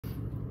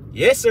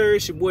Yes, sir.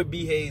 It's your boy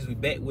B Hayes. We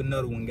back with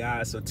another one,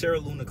 guys. So Terra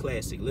Luna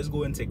Classic. Let's go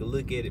ahead and take a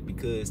look at it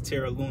because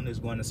Terra Luna is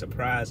going to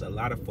surprise a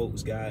lot of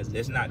folks, guys.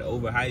 That's not to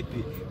overhype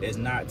it. That's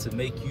not to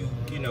make you,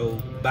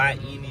 buy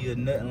any or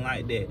nothing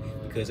like that.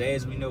 Because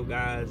as we know,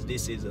 guys,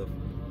 this is a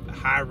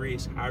high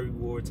risk, high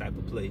reward type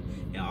of play.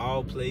 And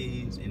all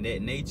plays in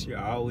that nature,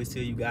 I always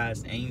tell you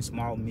guys, aim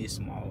small, miss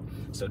small.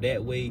 So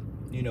that way,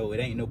 it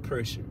ain't no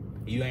pressure.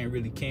 You ain't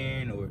really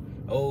caring, or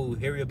oh,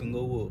 hurry up and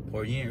go up,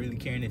 or you ain't really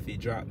caring if it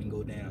drop and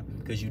go down,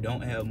 because you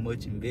don't have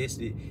much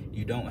invested.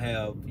 You don't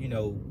have,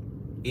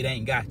 it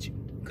ain't got you.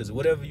 Because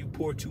whatever you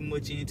pour too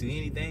much into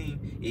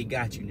anything, it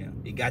got you now.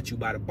 It got you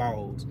by the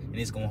balls, and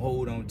it's gonna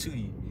hold on to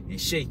you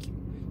and shake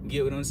you. You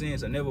get what I'm saying?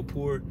 So never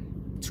pour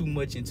too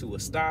much into a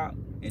stock,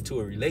 into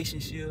a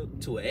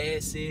relationship, to an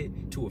asset,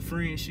 to a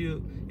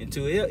friendship,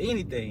 into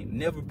anything.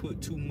 Never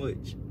put too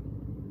much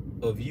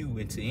of you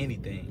into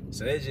anything.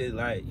 So that's just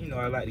like,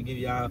 I like to give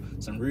y'all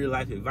some real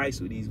life advice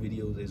with these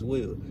videos as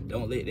well.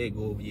 Don't let that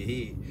go over your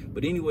head.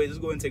 But anyways, let's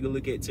go ahead and take a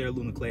look at Terra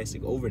Luna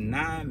Classic. Over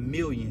 9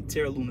 million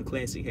Terra Luna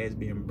Classic has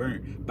been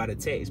burnt by the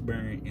tax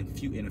burn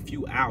in a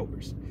few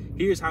hours.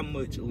 Here's how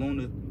much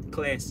Luna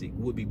Classic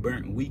would be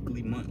burnt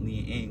weekly, monthly,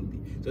 and annually.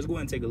 So let's go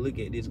ahead and take a look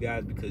at this,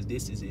 guys, because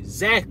this is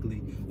exactly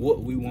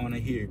what we want to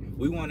hear.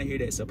 We want to hear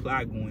that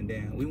supply going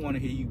down. We want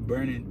to hear you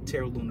burning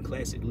Terra Luna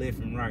Classic left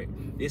and right.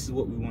 This is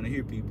what we want to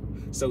hear, people.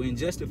 So in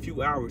just a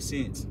few hours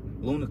since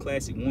Luna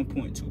Classic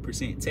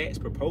 1.2% tax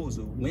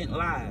proposal went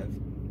live,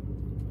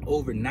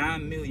 over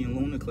 9 million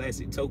Luna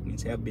Classic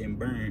tokens have been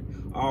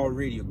burned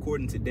already,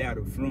 according to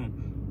data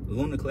from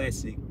Luna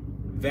Classic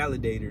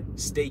validator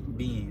Stake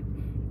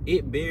Bin.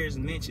 It bears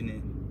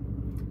mentioning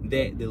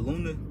that the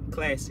Luna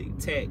Classic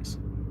tax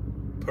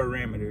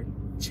parameter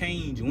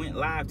change went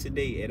live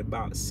today at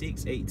about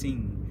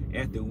 6:18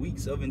 after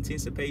weeks of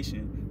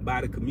anticipation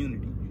by the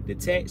community. The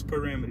tax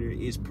parameter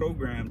is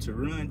programmed to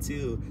run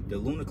till the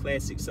Luna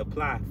Classic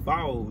supply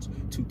falls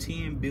to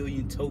 10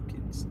 billion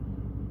tokens.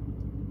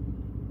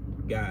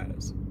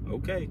 Guys,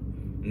 okay.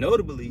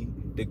 Notably,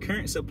 the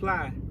current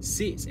supply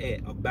sits at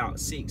about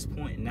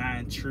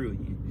 6.9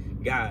 trillion.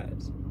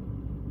 Guys,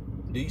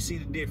 do you see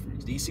the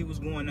difference? Do you see what's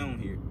going on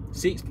here?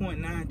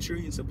 6.9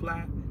 trillion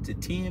supply to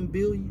 10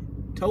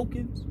 billion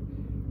tokens.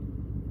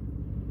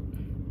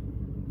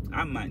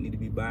 I might need to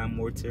be buying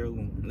more Terra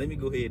Luna. Let me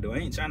go ahead though. I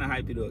ain't trying to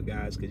hype it up,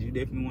 guys, because you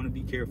definitely want to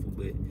be careful.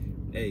 But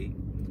hey,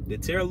 the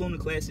Terra Luna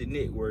Classic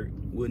network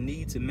will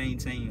need to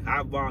maintain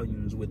high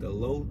volumes with a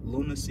low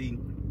lunacy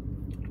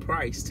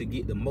price to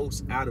get the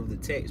most out of the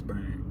tax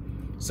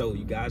burn. So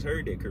you guys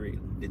heard that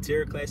correctly. The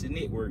Terra Classic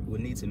network will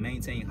need to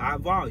maintain high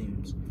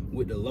volumes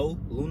with the low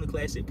Luna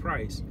Classic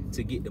price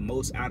to get the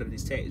most out of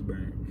this tax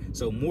burn.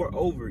 So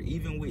moreover,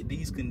 even with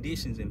these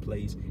conditions in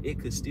place, it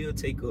could still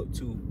take up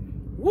to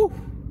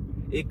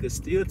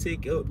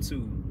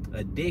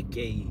a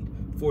decade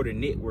for the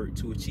network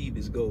to achieve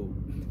its goal.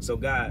 So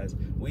guys,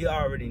 we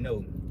already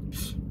know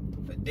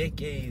a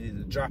decade is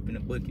a drop in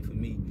the bucket for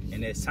me.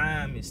 And as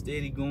time is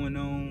steady going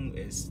on,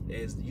 as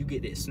you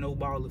get that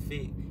snowball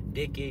effect,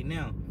 decade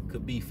now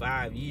could be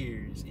 5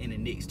 years in the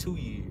next 2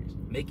 years.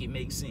 Make it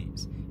make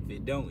sense. If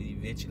it don't, it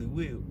eventually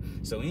will.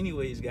 So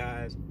anyways,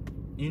 guys,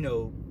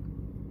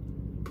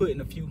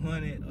 putting a few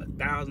 $100,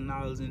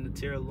 $1,000 into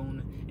Terra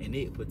Luna and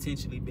it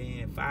potentially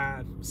being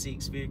 5,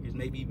 6 figures,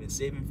 maybe even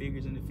 7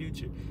 figures in the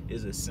future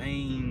is an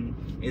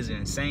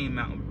insane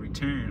amount of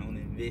return on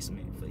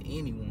investment for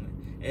anyone.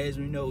 As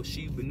we know,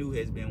 Shiba Inu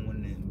has been one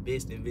of the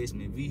best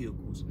investment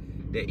vehicles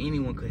that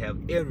anyone could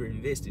have ever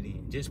invested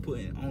in. Just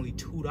putting only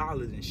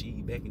 $2 in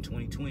Shiba back in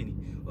 2020,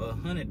 or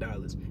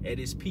 $100 at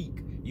its peak,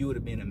 you would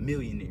have been a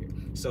millionaire.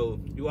 So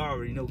you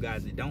already know,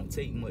 guys, it don't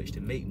take much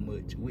to make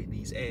much with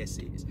these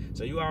assets.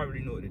 So you already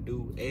know what to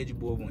do. Add your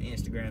boy on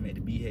Instagram at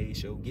the B Hayes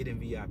Show. Get in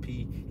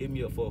VIP. Hit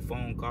me up for a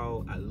phone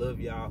call. I love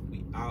y'all.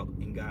 We out,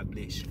 and God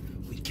bless you.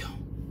 We go.